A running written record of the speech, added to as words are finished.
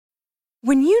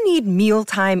When you need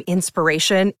mealtime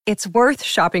inspiration, it's worth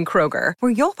shopping Kroger,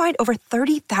 where you'll find over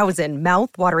 30,000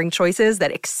 mouth-watering choices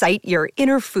that excite your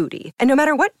inner foodie. And no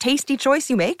matter what tasty choice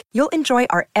you make, you'll enjoy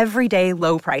our everyday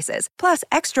low prices, plus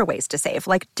extra ways to save,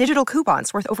 like digital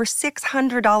coupons worth over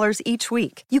 $600 each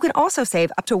week. You can also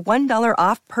save up to $1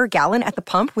 off per gallon at the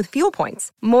pump with fuel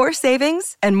points. More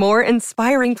savings and more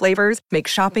inspiring flavors make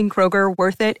shopping Kroger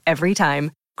worth it every time.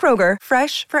 Kroger,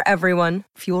 fresh for everyone.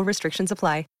 Fuel restrictions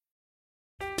apply.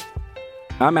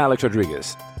 I'm Alex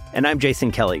Rodriguez. And I'm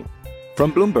Jason Kelly.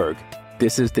 From Bloomberg,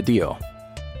 this is The Deal.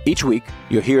 Each week,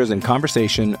 you'll hear us in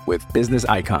conversation with business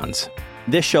icons.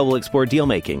 This show will explore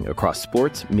deal-making across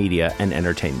sports, media, and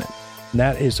entertainment.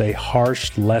 That is a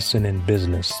harsh lesson in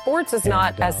business. Sports is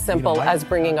not as simple as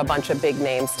bringing a bunch of big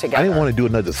names together. I didn't want to do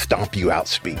another stomp you out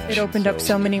speech. It opened up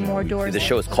so many more doors. The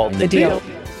show is called The Deal.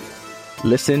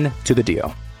 Listen to The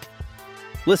Deal.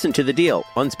 Listen to The Deal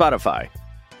on Spotify.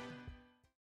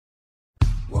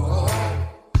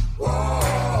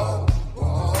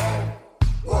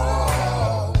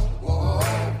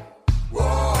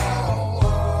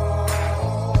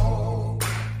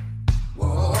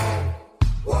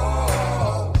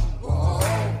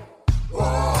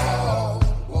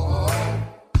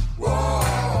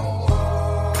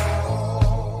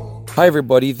 Hi,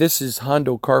 everybody. This is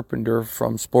Hondo Carpenter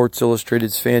from Sports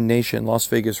Illustrated's Fan Nation Las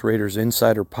Vegas Raiders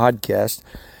Insider Podcast,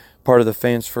 part of the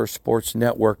Fans First Sports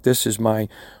Network. This is my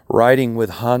Riding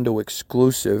with Hondo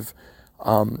exclusive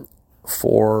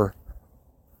for,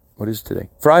 what is today?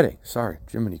 Friday. Sorry,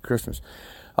 Jiminy Christmas.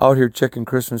 Out here checking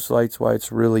Christmas lights while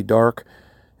it's really dark,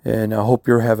 and I hope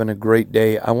you're having a great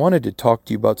day. I wanted to talk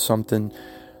to you about something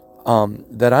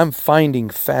that I'm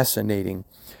finding fascinating.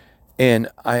 And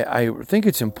I think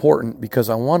it's important because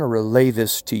I want to relay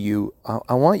this to you.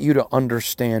 I want you to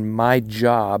understand my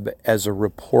job as a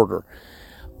reporter.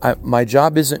 My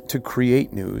job isn't to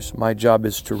create news. My job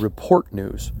is to report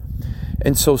news.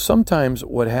 And so sometimes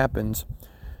what happens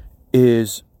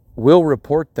is we'll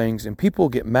report things and people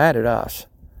get mad at us.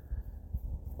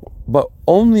 But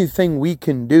only thing we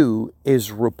can do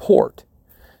is report.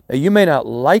 Now, you may not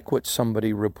like what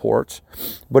somebody reports,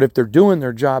 but if they're doing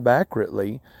their job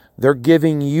accurately, they're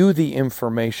giving you the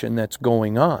information that's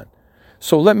going on.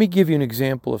 So let me give you an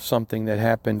example of something that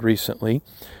happened recently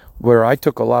where I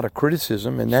took a lot of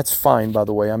criticism, and that's fine, by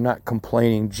the way. I'm not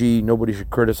complaining, gee, nobody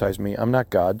should criticize me. I'm not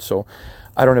God, so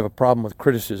I don't have a problem with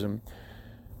criticism.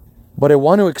 But I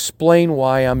want to explain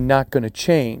why I'm not going to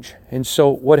change. And so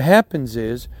what happens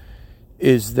is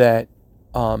that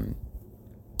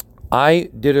I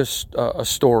did a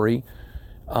story,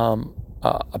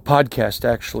 a podcast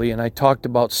actually, and I talked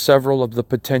about several of the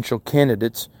potential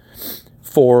candidates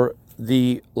for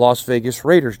the Las Vegas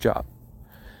Raiders job.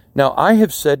 Now, I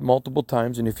have said multiple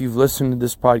times, and if you've listened to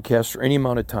this podcast for any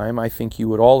amount of time, I think you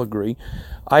would all agree,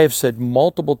 I have said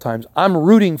multiple times, I'm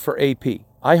rooting for AP.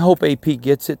 I hope AP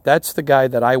gets it. That's the guy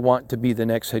that I want to be the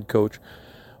next head coach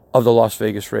of the Las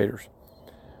Vegas Raiders.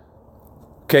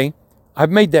 Okay,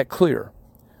 I've made that clear.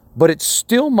 But it's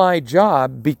still my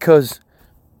job because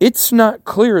it's not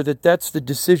clear that that's the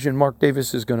decision Mark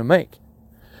Davis is going to make.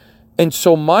 And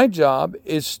so my job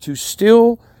is to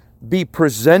still be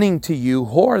presenting to you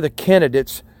who are the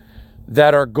candidates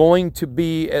that are going to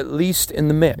be at least in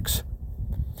the mix.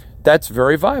 That's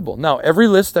very viable. Now, every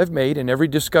list I've made and every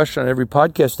discussion on every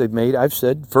podcast I've made, I've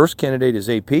said first candidate is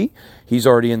AP. He's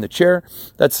already in the chair.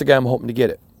 That's the guy I'm hoping to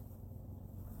get it.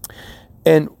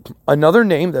 And another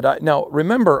name that now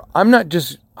remember, I'm not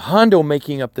just Hondo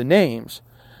making up the names.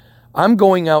 I'm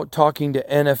going out talking to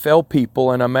NFL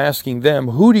people and I'm asking them,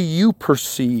 who do you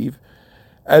perceive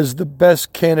as the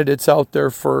best candidates out there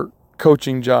for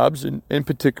coaching jobs, in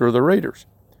particular the Raiders?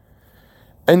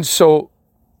 And so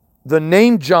the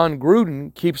name John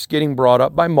Gruden keeps getting brought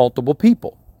up by multiple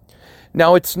people.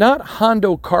 Now, it's not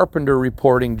Hondo Carpenter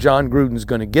reporting John Gruden's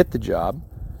going to get the job.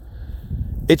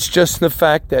 It's just the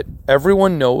fact that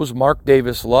everyone knows Mark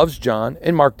Davis loves John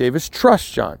and Mark Davis trusts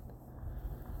John.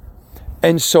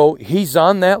 And so he's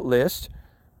on that list,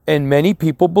 and many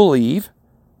people believe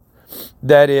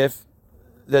that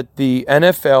that the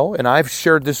NFL, and I've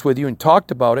shared this with you and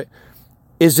talked about it,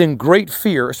 is in great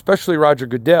fear, especially Roger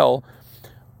Goodell,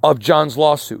 of John's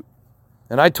lawsuit.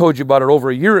 And I told you about it over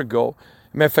a year ago.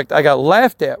 As a matter of fact, I got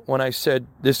laughed at when I said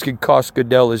this could cost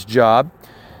Goodell his job.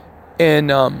 And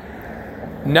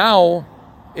now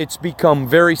it's become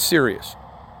very serious.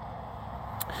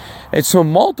 And so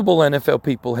multiple NFL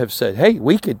people have said, hey,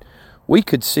 we could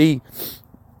see,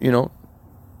 the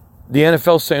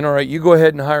NFL saying, all right, you go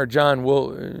ahead and hire John.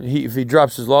 If he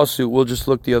drops his lawsuit, we'll just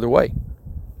look the other way.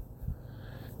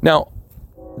 Now,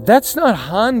 that's not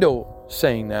Hondo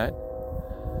saying that.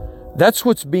 That's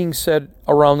what's being said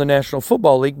around the National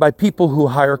Football League by people who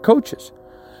hire coaches.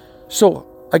 So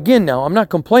again, now, I'm not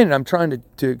complaining. I'm trying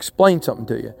to explain something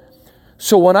to you.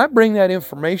 So when I bring that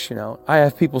information out, I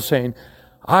have people saying,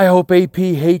 I hope AP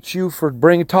hates you for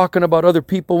talking about other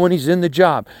people when he's in the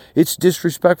job. It's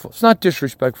disrespectful. It's not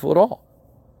disrespectful at all.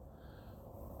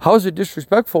 How is it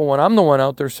disrespectful when I'm the one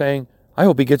out there saying, I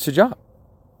hope he gets a job?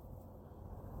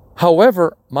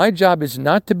 However, my job is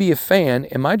not to be a fan,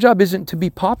 and my job isn't to be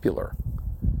popular.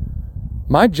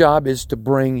 My job is to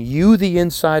bring you the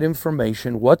inside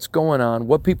information, what's going on,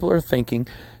 what people are thinking.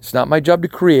 It's not my job to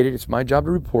create it. It's my job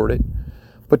to report it.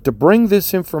 But to bring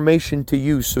this information to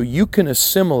you so you can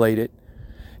assimilate it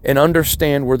and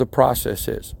understand where the process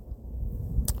is.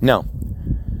 Now,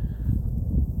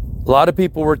 a lot of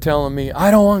people were telling me,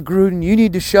 I don't want Gruden. You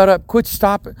need to shut up.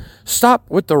 Stop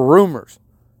with the rumors.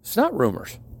 It's not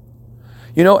rumors.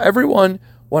 You know, everyone,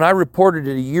 when I reported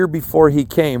it a year before he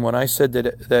came, when I said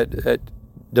that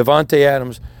Davante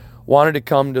Adams wanted to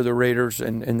come to the Raiders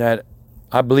and that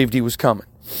I believed he was coming.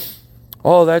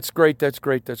 Oh, that's great, that's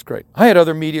great, that's great. I had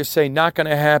other media say, not going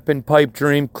to happen, pipe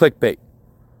dream, clickbait.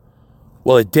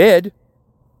 Well, it did.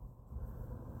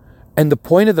 And the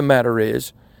point of the matter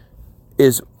is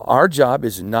our job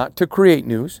is not to create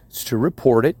news, it's to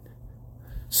report it.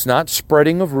 It's not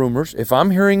spreading of rumors. If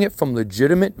I'm hearing it from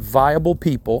legitimate, viable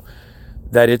people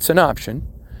that it's an option,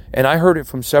 and I heard it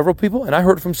from several people, and I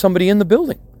heard it from somebody in the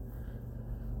building.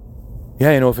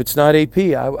 Yeah, you know, if it's not AP,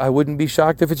 I wouldn't be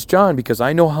shocked if it's John, because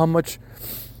I know how much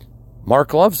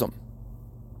Mark loves him.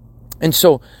 And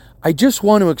so I just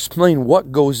want to explain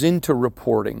what goes into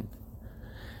reporting,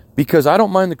 because I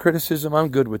don't mind the criticism. I'm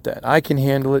good with that. I can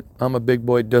handle it. I'm a big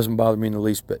boy. It doesn't bother me in the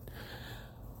least bit.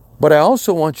 But I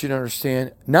also want you to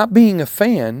understand, not being a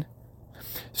fan,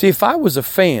 see, if I was a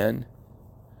fan,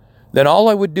 then all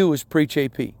I would do is preach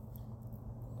AP.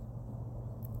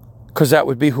 Because that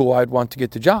would be who I'd want to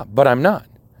get the job. But I'm not.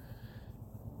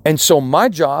 And so my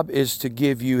job is to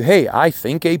give you, hey, I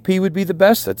think AP would be the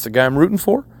best. That's the guy I'm rooting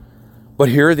for. But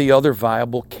here are the other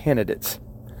viable candidates.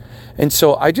 And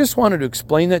so I just wanted to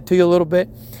explain that to you a little bit.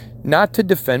 Not to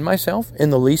defend myself in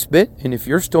the least bit. And if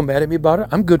you're still mad at me about it,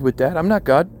 I'm good with that. I'm not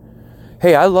God.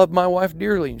 Hey, I love my wife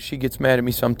dearly, and she gets mad at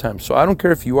me sometimes. So I don't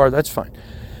care if you are. That's fine.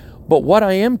 But what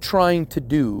I am trying to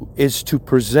do is to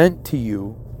present to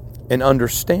you an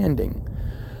understanding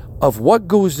of what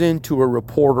goes into a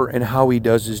reporter and how he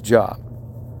does his job.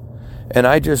 And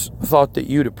I just thought that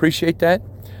you'd appreciate that.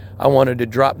 I wanted to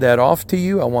drop that off to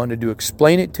you. I wanted to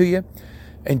explain it to you.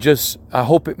 And I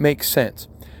hope it makes sense.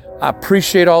 I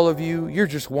appreciate all of you. You're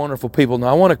just wonderful people. Now,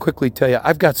 I want to quickly tell you,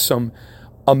 I've got some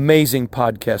amazing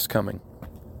podcasts coming.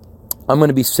 I'm going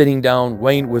to be sitting down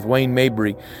with Wayne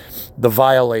Mabry, the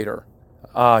Violator.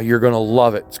 You're going to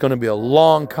love it. It's going to be a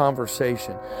long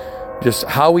conversation. Just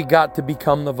how he got to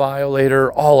become the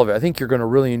Violator, all of it. I think you're going to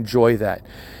really enjoy that.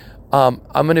 I'm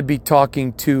going to be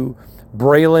talking to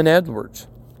Braylon Edwards.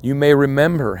 You may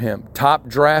remember him. Top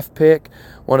draft pick,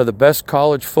 one of the best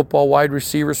college football wide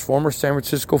receivers, former San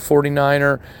Francisco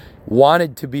 49er,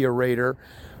 wanted to be a Raider,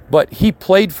 but he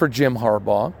played for Jim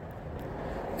Harbaugh.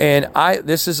 And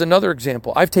this is another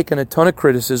example. I've taken a ton of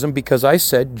criticism because I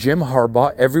said Jim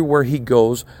Harbaugh, everywhere he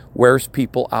goes, wears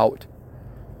people out.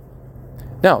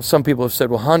 Now, some people have said,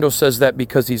 well, Hondo says that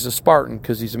because he's a Spartan,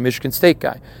 because he's a Michigan State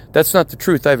guy. That's not the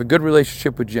truth. I have a good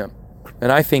relationship with Jim,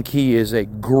 and I think he is a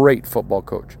great football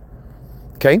coach.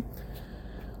 Okay?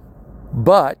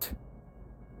 But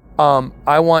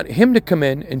I want him to come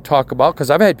in and talk about,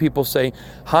 because I've had people say,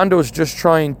 Hondo's just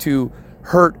trying to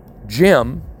hurt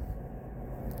Jim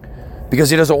because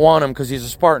he doesn't want him because he's a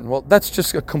Spartan. Well, that's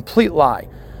just a complete lie.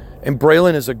 And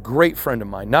Braylon is a great friend of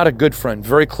mine, not a good friend,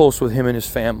 very close with him and his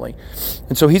family.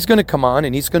 And so he's going to come on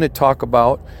and he's going to talk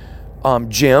about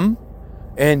Jim,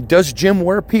 and does Jim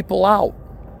wear people out?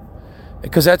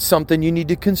 Because that's something you need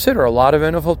to consider. A lot of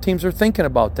NFL teams are thinking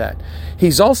about that.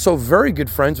 He's also very good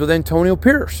friends with Antonio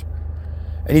Pierce.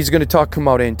 And he's going to talk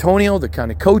about Antonio, the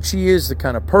kind of coach he is, the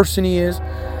kind of person he is.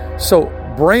 So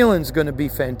Braylon's going to be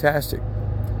fantastic.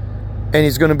 And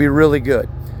he's going to be really good.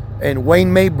 And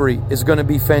Wayne Mabry is going to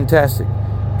be fantastic.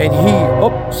 And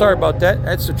sorry about that.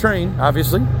 That's the train,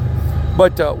 obviously.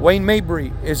 But Wayne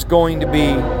Mabry is going to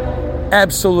be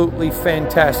absolutely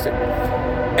fantastic.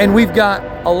 And we've got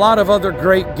a lot of other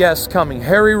great guests coming.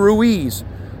 Harry Ruiz,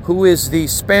 who is the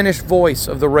Spanish voice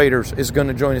of the Raiders, is going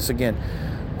to join us again.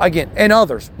 And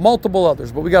others, multiple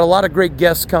others. But we got a lot of great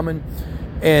guests coming.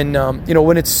 And,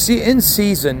 when it's in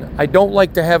season, I don't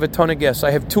like to have a ton of guests.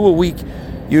 I have 2 a week.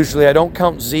 Usually I don't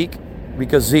count Zeke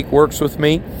because Zeke works with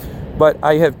me. But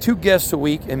I have two guests a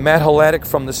week, and Matt Hladek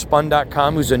from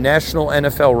thespun.com, who's a national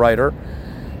NFL writer,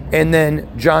 and then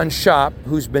John Schopp,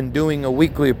 who's been doing a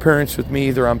weekly appearance with me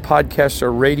either on podcasts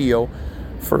or radio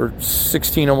for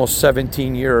 16, almost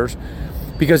 17 years,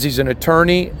 because he's an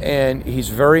attorney and he's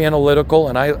very analytical,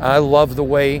 and I love the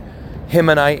way him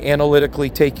and I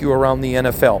analytically take you around the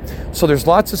NFL. So there's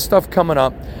lots of stuff coming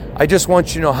up. I just want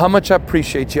you to know how much I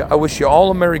appreciate you. I wish you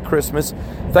all a Merry Christmas.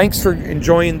 Thanks for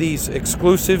enjoying these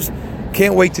exclusives.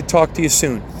 Can't wait to talk to you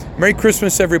soon. Merry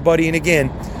Christmas, everybody. And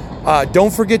again,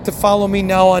 don't forget to follow me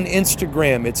now on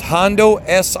Instagram. It's Hondo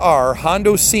SR,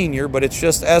 Hondo Senior, but it's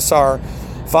just SR.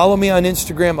 Follow me on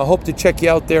Instagram. I hope to check you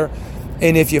out there.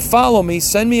 And if you follow me,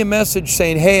 send me a message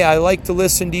saying, hey, I like to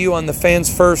listen to you on the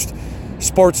Fans First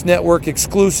Sports Network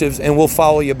exclusives, and we'll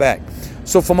follow you back.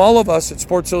 So from all of us at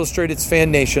Sports Illustrated's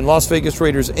Fan Nation, Las Vegas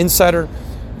Raiders Insider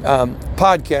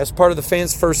Podcast, part of the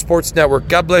Fans First Sports Network,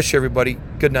 God bless you, everybody.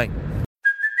 Good night.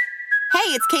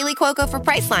 Hey, it's Kaylee Cuoco for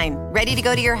Priceline. Ready to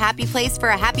go to your happy place for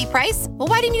a happy price? Well,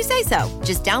 why didn't you say so?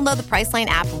 Just download the Priceline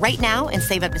app right now and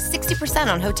save up to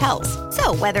 60% on hotels.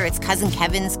 So whether it's Cousin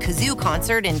Kevin's Kazoo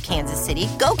Concert in Kansas City,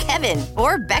 go Kevin,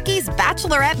 or Becky's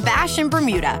Bachelorette Bash in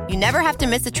Bermuda, you never have to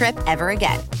miss a trip ever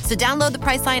again. So download the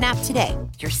Priceline app today.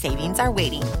 Your savings are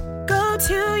waiting. Go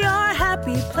to your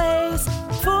happy place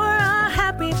for a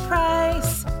happy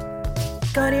price.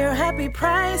 Go to your happy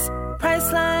price,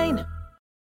 Priceline.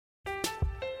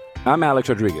 I'm Alex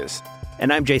Rodriguez.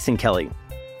 And I'm Jason Kelly.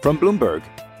 From Bloomberg,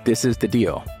 this is The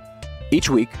Deal. Each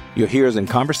week, you'll hear us in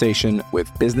conversation with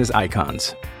business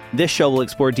icons. This show will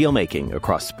explore deal-making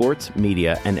across sports,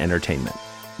 media, and entertainment.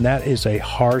 That is a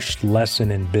harsh lesson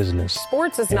in business.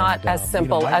 Sports is not as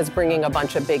simple as bringing a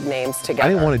bunch of big names together. I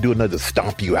didn't want to do another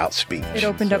stomp you out speech. It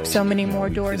opened up so many more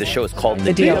doors. The show is called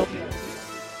The Deal.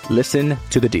 Listen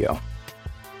to The Deal.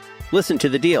 Listen to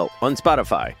The Deal on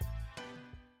Spotify.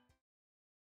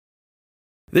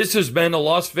 This has been a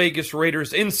Las Vegas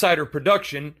Raiders Insider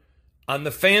production on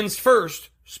the Fans First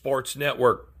Sports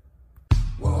Network.